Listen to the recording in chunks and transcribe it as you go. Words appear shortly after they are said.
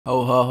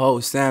Ho ho ho,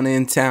 Santa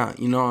in town,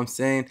 you know what I'm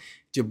saying?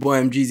 It's your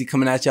boy MGZ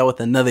coming at y'all with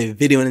another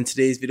video, and in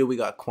today's video we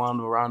got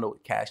Quando Rondo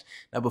with Cash.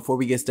 Now before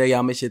we get started,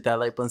 y'all make sure to hit that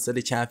like button, set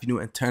the channel if you're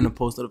new, and turn the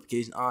post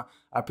notification on.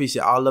 I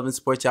appreciate all love and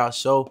support y'all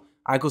show.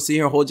 I ain't gonna sit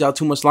here and hold y'all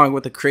too much longer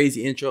with a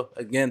crazy intro.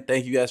 Again,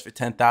 thank you guys for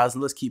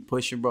 10,000. Let's keep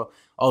pushing, bro.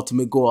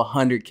 Ultimate goal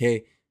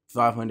 100K,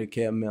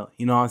 500K a mil.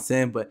 You know what I'm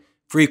saying? But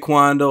free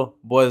Quando,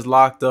 boy's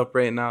locked up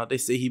right now. They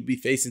say he'd be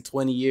facing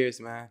 20 years,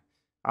 man.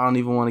 I don't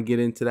even want to get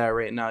into that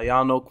right now.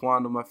 Y'all know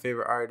Quando, my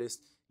favorite artist.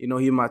 You know,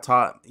 he in my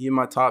top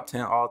 10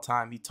 all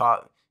time.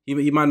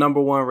 He my number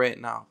one right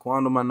now.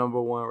 Quando my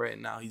number one right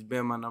now. He's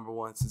been my number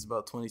one since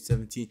about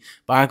 2017.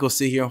 But I ain't gonna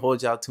sit here and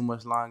hold y'all too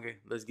much longer.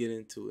 Let's get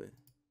into it.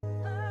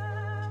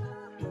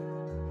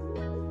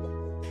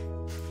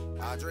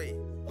 Andre,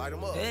 light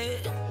him up.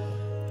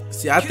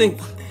 See, I think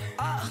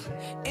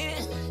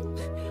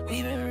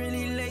we've been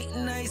really late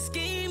night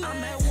scheming.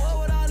 I'm at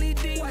war with all these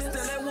demons,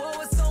 still at war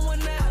with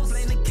someone else.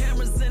 Blame the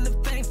cameras and the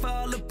fame for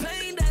all the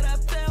pain that I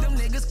felt. Them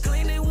niggas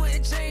claim they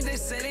wouldn't change. They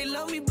say they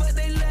love me, but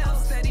they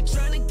left. Steady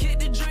trying to get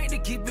the drink to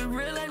keep it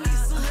real. I need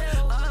some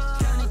help.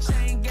 County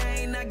chain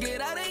gang, I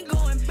get out, ain't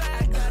going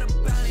back. I got a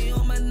bounty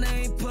on my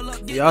name. Pull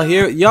up. y'all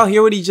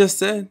hear what he just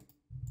said?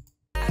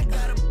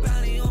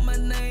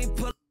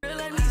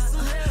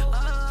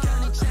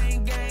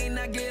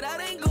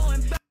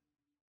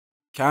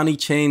 County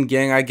chain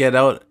gang, I get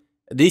out.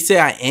 They say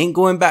I ain't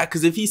going back,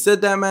 because if he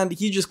said that, man,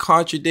 he just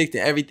contradicted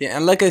everything.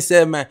 And like I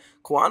said, man,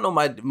 Quando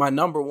my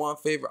number one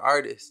favorite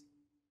artist.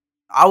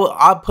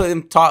 I'll put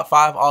him top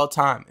 5 all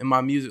time in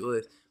my music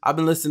list. I've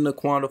been listening to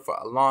Quando for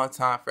a long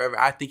time, forever.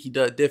 I think he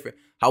does different.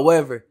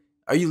 However,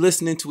 are you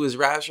listening to his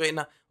raps right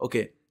now?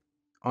 Okay,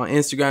 on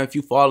Instagram, if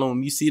you follow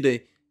him, you see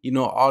the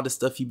all the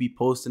stuff he be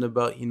posting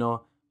about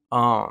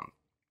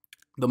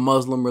the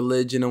Muslim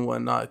religion and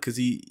whatnot, because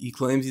he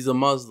claims he's a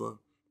Muslim.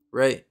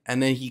 Right?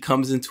 And then he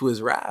comes into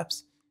his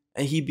raps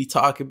and he be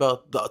talking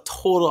about the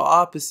total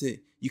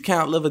opposite. You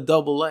can't live a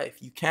double life.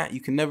 You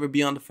can never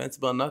be on the fence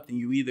about nothing.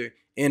 You either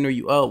in or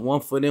you out. 1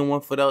 foot in,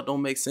 1 foot out.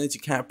 Don't make sense.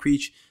 You can't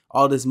preach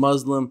all this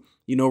Muslim,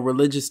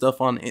 religious stuff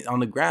on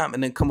the gram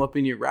and then come up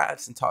in your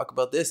raps and talk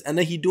about this. And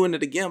then he doing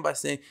it again by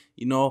saying,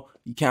 you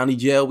county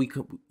jail, we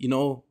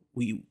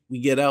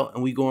get out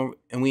and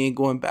we ain't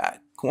going back.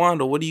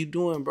 Quando, what are you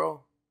doing,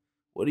 bro?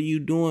 What are you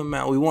doing,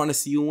 man? We want to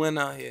see you win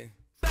out here.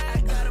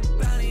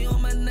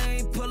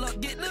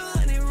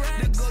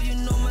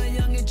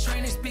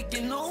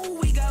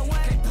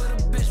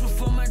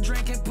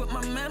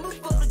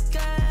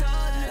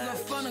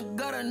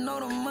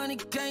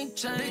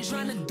 They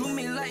tryna do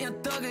me like a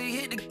thug,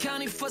 hit the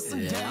county for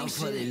some gang shit. I'm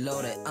fully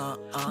loaded,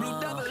 Blue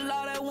double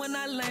loaded when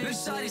I land.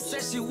 This shawty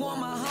said she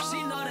want my heart.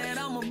 She know that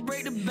I'ma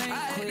break the bank. I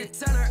had to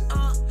tell her,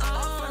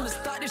 from the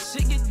start this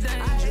shit get dangerous.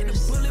 I had to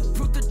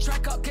bulletproof the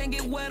track out, can't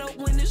get wet up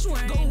when it's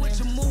rain. Go with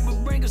your move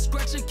and bring a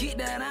scratcher, keep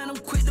that on him,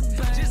 quit the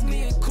bang. Just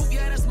me and Coop,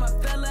 yeah, that's my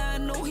fella, I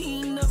know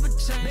he ain't never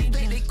changed.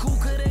 They cool,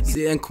 cause they be.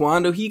 See, and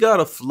Quando, he got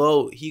a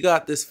flow. He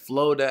got this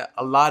flow that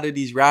a lot of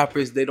these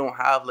rappers, they don't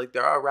have. Like,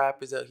 there are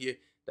rappers out here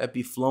that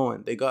be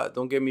flowing.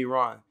 Don't get me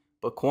wrong.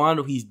 But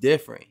Quando, he's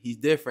different. He's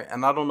different.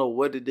 And I don't know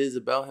what it is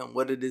about him,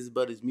 what it is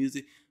about his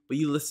music. But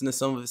you listen to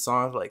some of his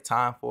songs like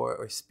Time For It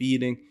or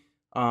Speeding.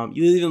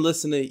 You even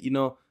listen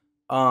to,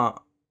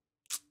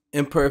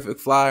 Imperfect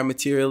Flyer,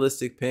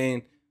 Materialistic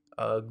Pain,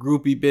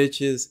 Groupie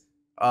Bitches,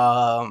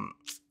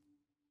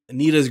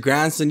 Anita's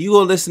Grandson. You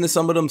go listen to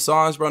some of them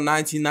songs, bro,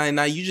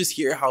 1999. You just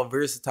hear how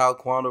versatile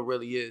Quando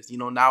really is.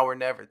 Now or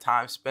never,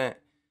 Time Spent.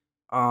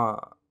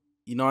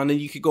 And then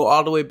you could go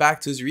all the way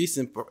back to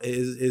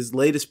his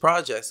latest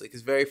projects, like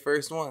his very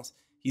first ones.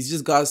 He's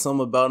just got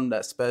something about him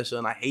that's special,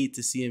 and I hate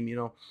to see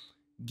him,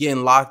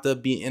 getting locked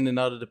up, being in and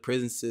out of the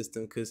prison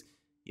system, because,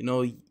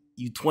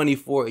 you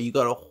 24, you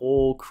got a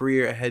whole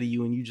career ahead of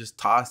you, and you just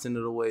tossing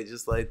it away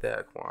just like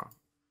that, Quan.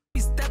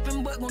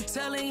 Stepping but gon'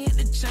 tell ain't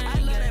hit the chain. I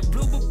love that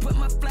blue, but put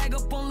my flag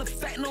up on the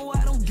fact. No,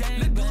 I don't game.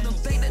 Look on them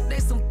think that they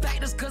some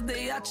factors, cause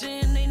they out you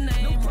in they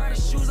name. No part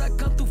of shoes, I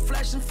come through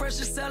flashing fresh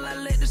as hell, I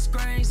let the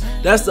screens.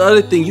 That's the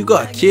other thing. You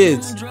got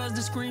kids. You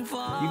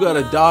got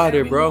a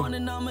daughter, bro.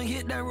 I'ma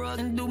hit that rug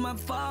and do my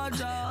fall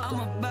job.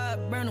 I'ma buy a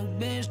burn a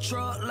Benz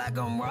truck like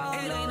I'm raw.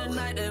 It ain't a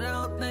night that I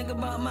don't think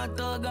about my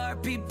thug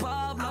RP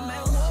pop. I'm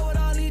at war with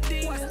all these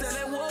demons, still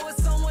at war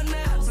with someone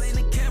else. Blame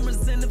the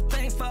cameras and the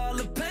fame for all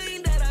the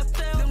pain that I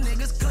felt. Them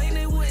niggas claim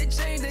they wouldn't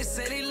change. They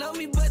say they love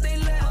me, but they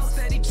left.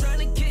 Steady trying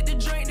to get the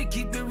drink to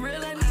keep it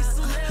real. I need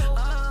some help.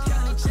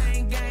 County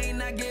chain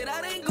gang, I get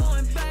out, ain't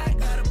going back. I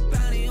got a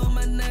bounty on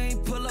my name.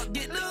 Pull up,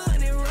 get the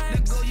 100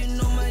 racks. Go,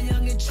 my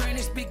young and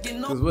training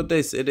speaking. Because what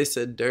they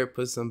said Dirt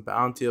put some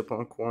bounty up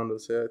on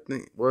Quando's head. I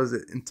think, what was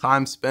it, in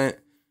Time Spent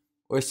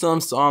or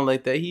some song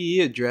like that. He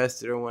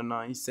addressed it or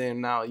whatnot. He's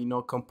saying now,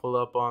 come pull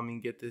up on me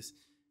and get this,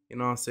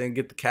 what I'm saying,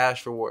 get the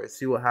cash reward,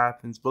 see what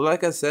happens. But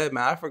like I said,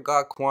 man, I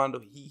forgot Quando.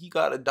 He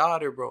got a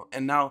daughter, bro.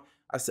 And now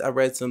I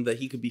read some that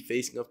he could be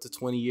facing up to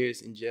 20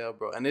 years in jail,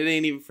 bro. And it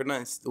ain't even for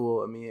nothing.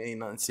 Well, I mean, it ain't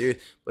nothing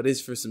serious, but it's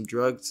for some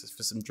drugs,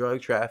 for some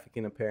drug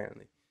trafficking,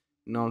 apparently.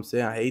 You know what I'm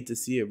saying? I hate to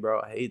see it,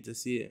 bro. I hate to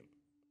see it.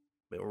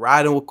 Been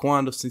riding with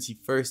Quando since he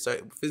first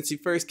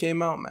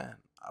came out, man.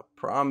 I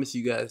promise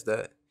you guys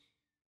that.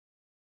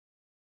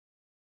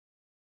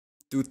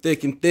 Through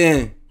thick and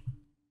thin.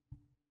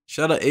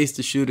 Shout out Ace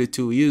the Shooter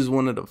too. He was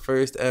one of the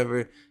first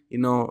ever,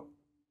 one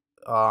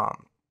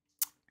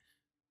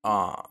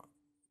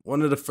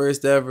of the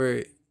first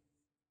ever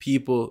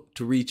people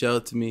to reach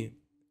out to me,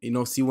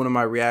 see one of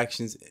my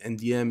reactions and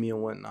DM me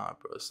and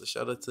whatnot, bro. So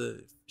shout out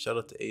to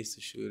Ace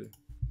the Shooter.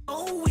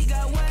 Oh, we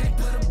got whack.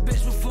 Put a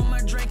bitch before my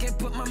drink and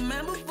put my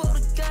man before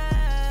the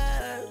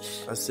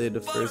cash. I say the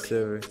first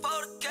ever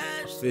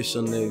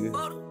official nigga.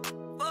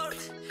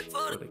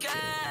 For the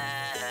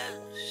cash.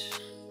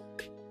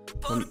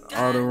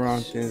 All the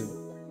wrong things.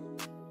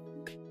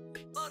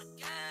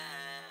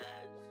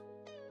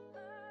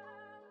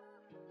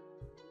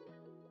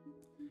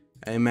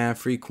 Hey man,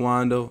 free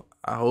Quando.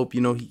 I hope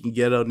he can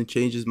get out and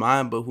change his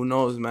mind, but who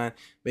knows, man?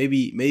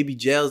 Maybe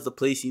jail's the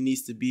place he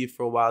needs to be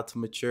for a while to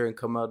mature and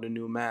come out a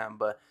new man.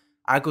 But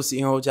I ain't gonna see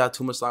him hold y'all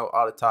too much longer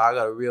all the time. I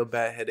got a real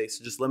bad headache,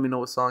 so just let me know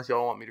what songs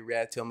y'all want me to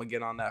react to. I'm gonna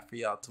get on that for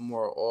y'all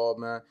tomorrow. Oh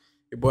man,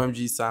 your boy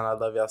MG sign. I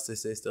love y'all. Stay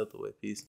still the way. Peace.